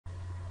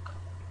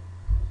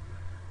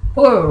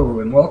Hello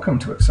and welcome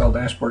to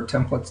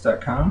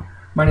Excel-Templates.com.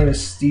 My name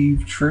is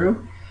Steve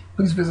True.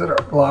 Please visit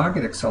our blog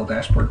at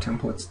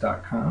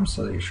Excel-Templates.com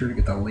so that you're sure to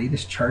get the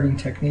latest charting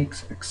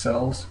techniques,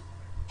 Excel's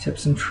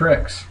tips and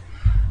tricks.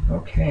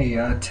 Okay,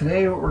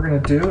 today what we're going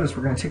to do is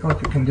we're going to take a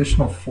look at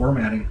conditional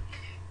formatting.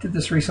 I did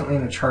this recently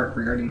in a chart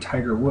regarding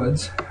Tiger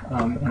Woods,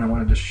 and I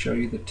wanted to show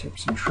you the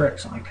tips and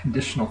tricks on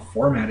conditional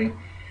formatting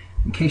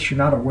in case you're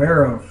not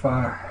aware of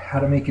how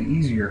to make it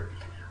easier.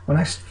 When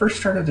I first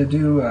started to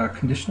do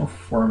conditional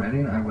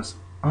formatting, I was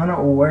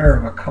unaware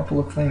of a couple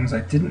of things.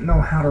 I didn't know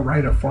how to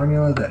write a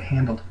formula that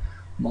handled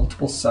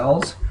multiple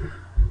cells,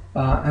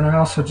 and I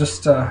also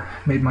just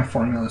made my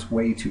formulas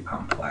way too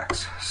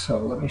complex. So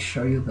let me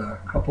show you the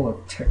couple of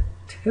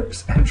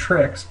tips and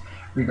tricks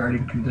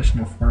regarding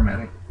conditional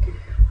formatting.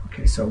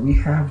 Okay, so we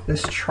have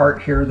this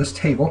chart here, this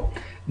table.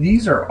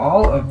 These are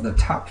all of the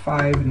top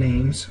 5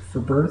 names for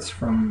births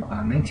from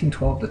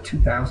 1912 to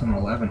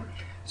 2011.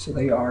 So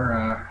they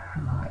are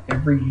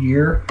every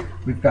year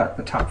we've got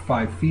the top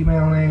 5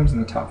 female names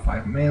and the top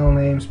 5 male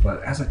names,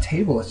 but as a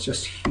table it's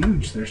just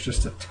huge. There's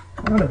just a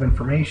ton of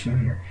information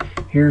here.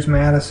 Here's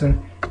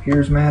Madison,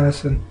 here's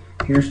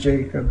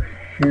Jacob,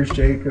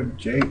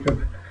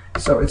 Jacob.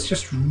 So it's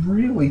just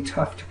really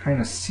tough to kind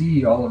of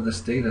see all of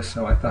this data.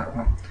 So I thought,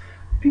 well,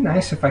 it'd be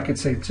nice if I could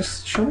say,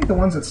 just show me the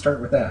ones that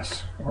start with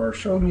S, or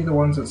show me the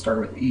ones that start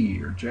with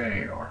E or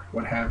J or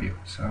what have you.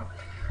 So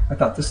I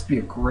thought this would be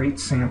a great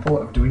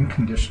sample of doing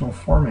conditional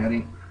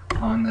formatting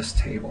on this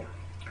table.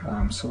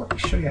 So let me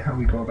show you how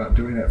we go about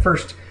doing that.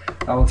 First,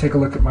 I will take a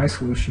look at my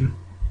solution.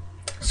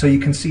 So you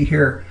can see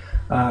here,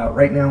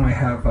 right now I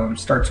have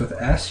starts with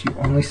S. You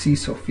only see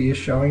Sophia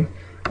showing.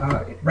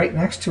 Right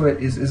next to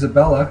it is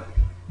Isabella.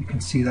 You can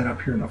see that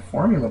up here in the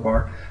formula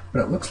bar, but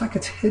it looks like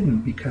it's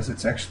hidden because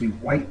it's actually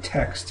white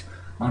text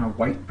on a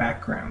white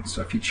background.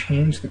 So if you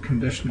change the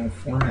conditional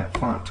format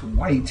font to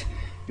white,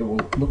 it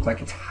will look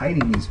like it's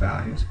hiding these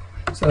values.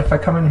 So if I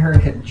come in here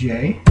and hit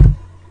J,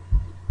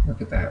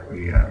 look at that.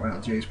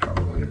 Well, J is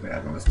probably a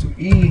bad one. Let's do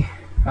E.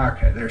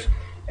 Okay, there's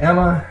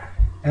Emma,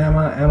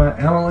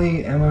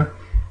 Emily, Emma.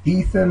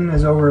 Ethan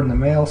is over in the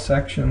male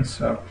section.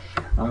 So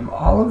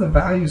all of the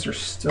values are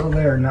still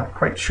there. Not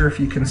quite sure if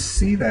you can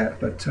see that,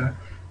 but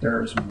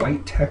there's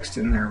white text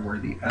in there where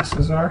the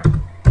S's are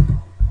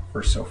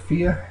for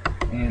Sophia,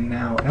 and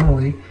now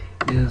Emily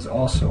is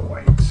also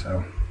white.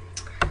 So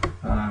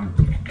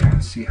you can kind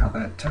of see how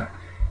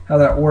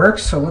that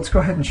works. So let's go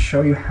ahead and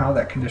show you how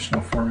that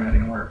conditional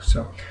formatting works.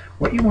 So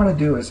what you want to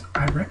do is,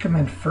 I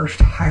recommend first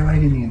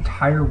highlighting the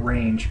entire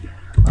range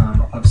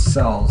of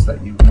cells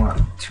that you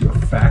want to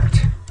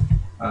affect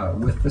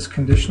with this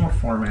conditional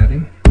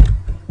formatting. So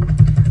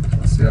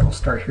let's see, that will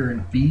start here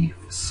in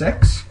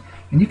B6,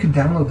 and you can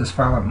download this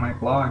file on my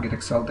blog at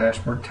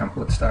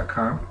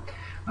Excel-Templates.com,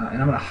 and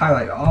I'm going to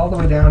highlight all the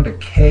way down to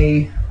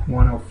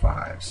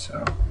K105.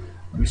 So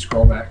let me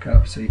scroll back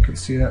up so you can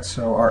see that.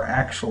 So our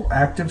actual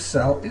active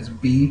cell is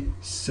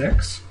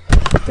B6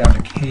 down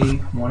to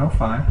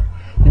K105.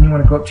 Then you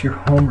want to go up to your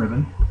home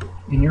ribbon.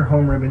 In your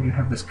home ribbon you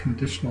have this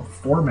conditional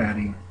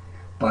formatting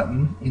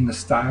button in the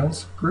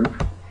styles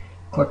group.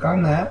 Click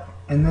on that,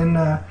 and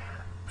then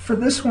for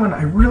this one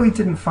I really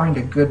didn't find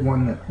a good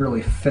one that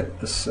really fit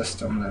the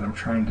system that I'm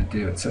trying to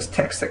do. It says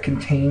text that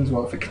contains,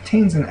 well, if it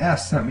contains an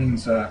S, that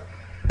means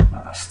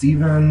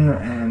Stephen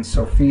and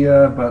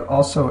Sophia, but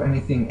also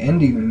anything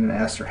ending in an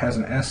S or has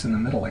an S in the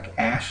middle, like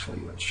Ashley,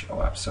 would show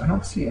up. So I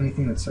don't see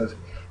anything that says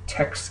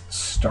text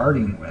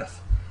starting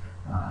with.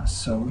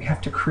 So we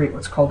have to create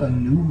what's called a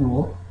new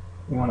rule.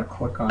 We want to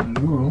click on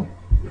new rule,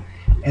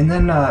 and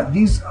then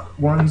these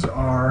ones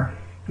are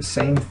the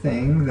same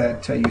thing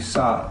that you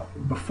saw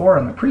before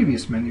on the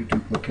previous menu: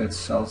 duplicates,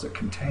 cells that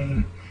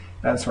contain,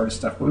 that sort of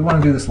stuff. But we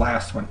want to do this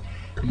last one.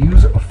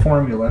 Use a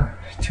formula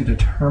to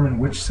determine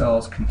which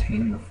cells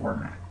contain the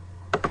format.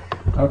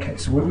 Okay,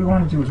 so what we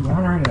want to do is we want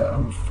to write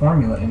a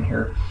formula in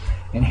here,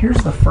 and here's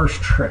the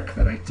first trick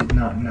that I did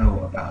not know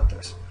about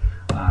this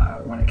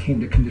when it came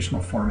to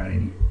conditional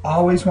formatting. You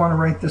always want to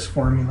write this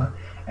formula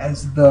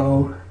as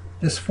though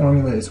this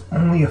formula is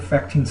only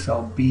affecting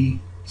cell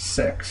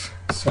B6.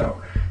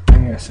 So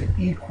I'm going to say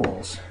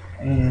equals,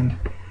 and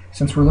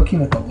since we're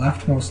looking at the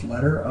leftmost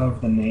letter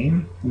of the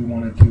name, we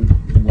want to do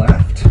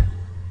left,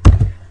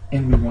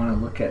 and we want to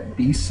look at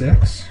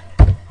B6,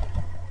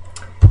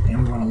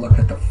 and we want to look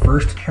at the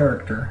first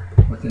character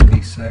within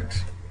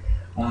B6,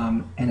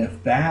 and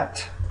if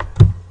that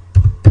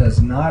does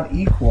not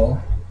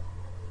equal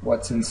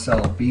what's in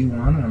cell B1,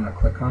 and I'm going to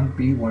click on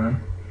B1,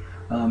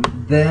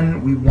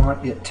 then we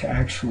want it to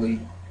actually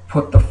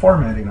put the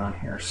formatting on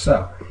here.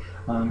 So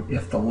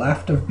if the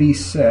left of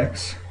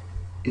B6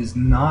 is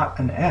not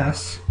an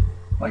S,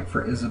 like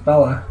for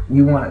Isabella,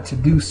 we want it to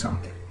do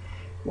something.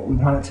 What we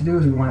want it to do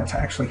is we want it to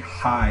actually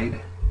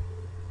hide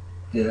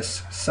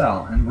this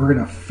cell, and we're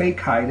going to fake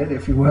hide it,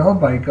 if you will,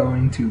 by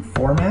going to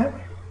Format,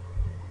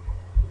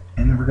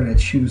 and then we're going to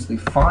choose the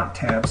Font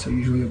tab. So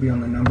usually you'll be on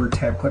the Number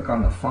tab. Click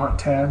on the Font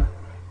tab,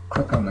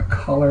 click on the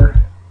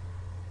Color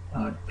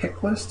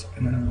pick list,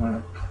 and then we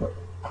want to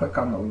click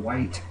on the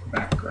white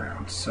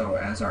background, so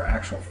as our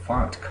actual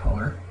font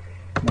color,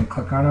 and then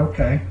click on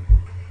OK.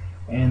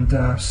 And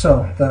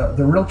so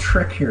the real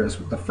trick here is,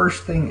 the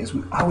first thing is,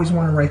 we always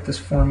want to write this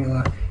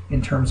formula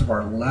in terms of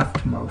our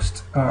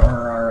leftmost, or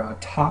our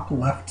top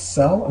left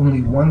cell,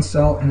 only one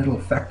cell, and it'll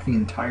affect the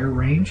entire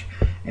range,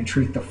 and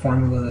treat the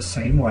formula the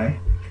same way.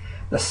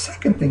 The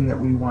second thing that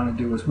we want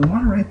to do is we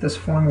want to write this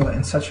formula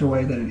in such a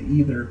way that it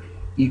either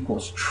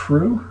equals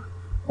true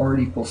or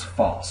it equals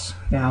false.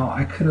 Now,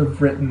 I could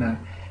have written an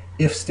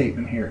if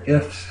statement here.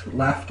 If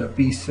left of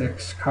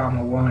B6,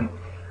 comma 1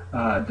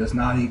 does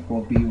not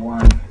equal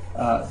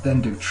B1,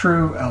 then do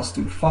true, else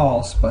do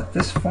false. But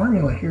this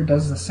formula here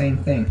does the same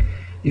thing.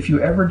 If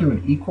you ever do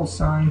an equal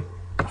sign,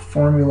 a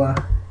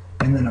formula,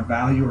 and then a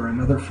value or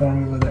another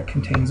formula that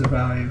contains a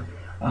value,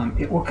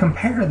 it will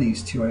compare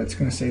these two, and it's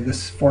going to say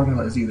this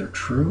formula is either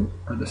true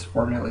or this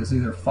formula is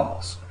either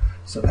false.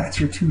 So that's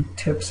your two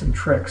tips and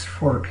tricks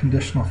for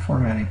conditional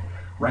formatting.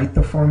 Write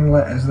the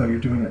formula as though you're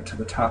doing it to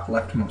the top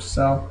leftmost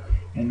cell,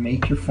 and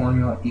make your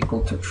formula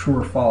equal to true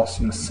or false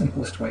in the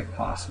simplest way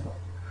possible.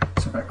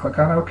 So if I click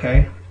on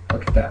OK,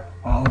 look at that.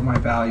 All of my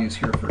values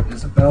here for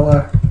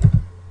Isabella,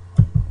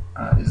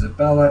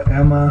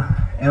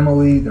 Emma,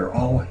 Emily, they're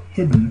all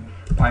hidden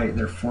by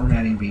their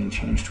formatting being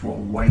changed to a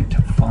white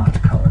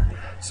font color.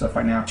 So if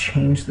I now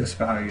change this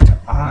value to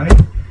I,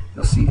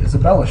 you'll see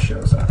Isabella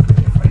shows up.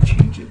 If I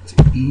change it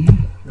to E,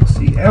 you'll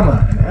see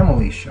Emma and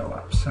Emily show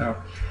up. So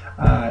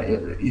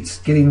it's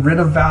getting rid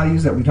of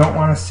values that we don't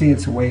want to see.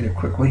 It's a way to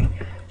quickly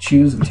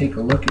choose and take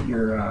a look at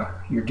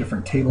your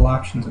different table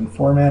options and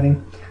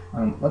formatting.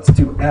 Let's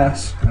do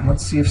S, and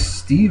let's see if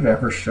Steve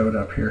ever showed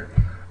up here.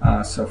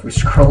 So if we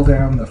scroll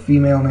down, the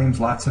female names,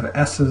 lots of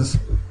S's: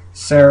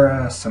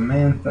 Sarah,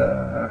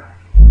 Samantha,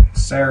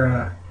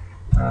 Sarah,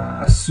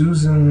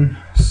 Susan,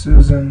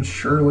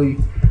 Shirley,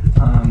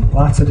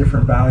 lots of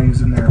different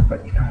values in there.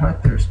 But you know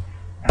what? There's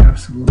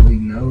absolutely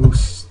no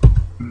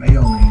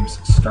male names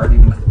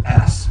starting with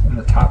S in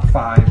the top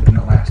 5 in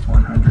the last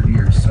 100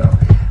 years. So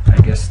I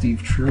guess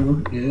Steve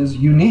True is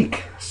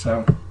unique.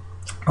 So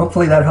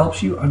hopefully that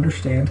helps you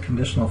understand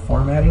conditional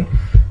formatting.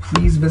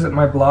 Please visit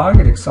my blog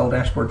at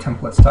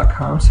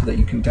excel-templates.com so that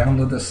you can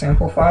download the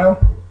sample file.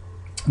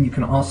 And you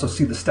can also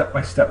see the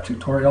step-by-step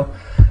tutorial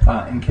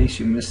in case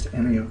you missed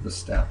any of the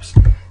steps.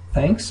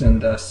 Thanks,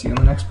 and see you in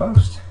the next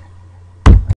post.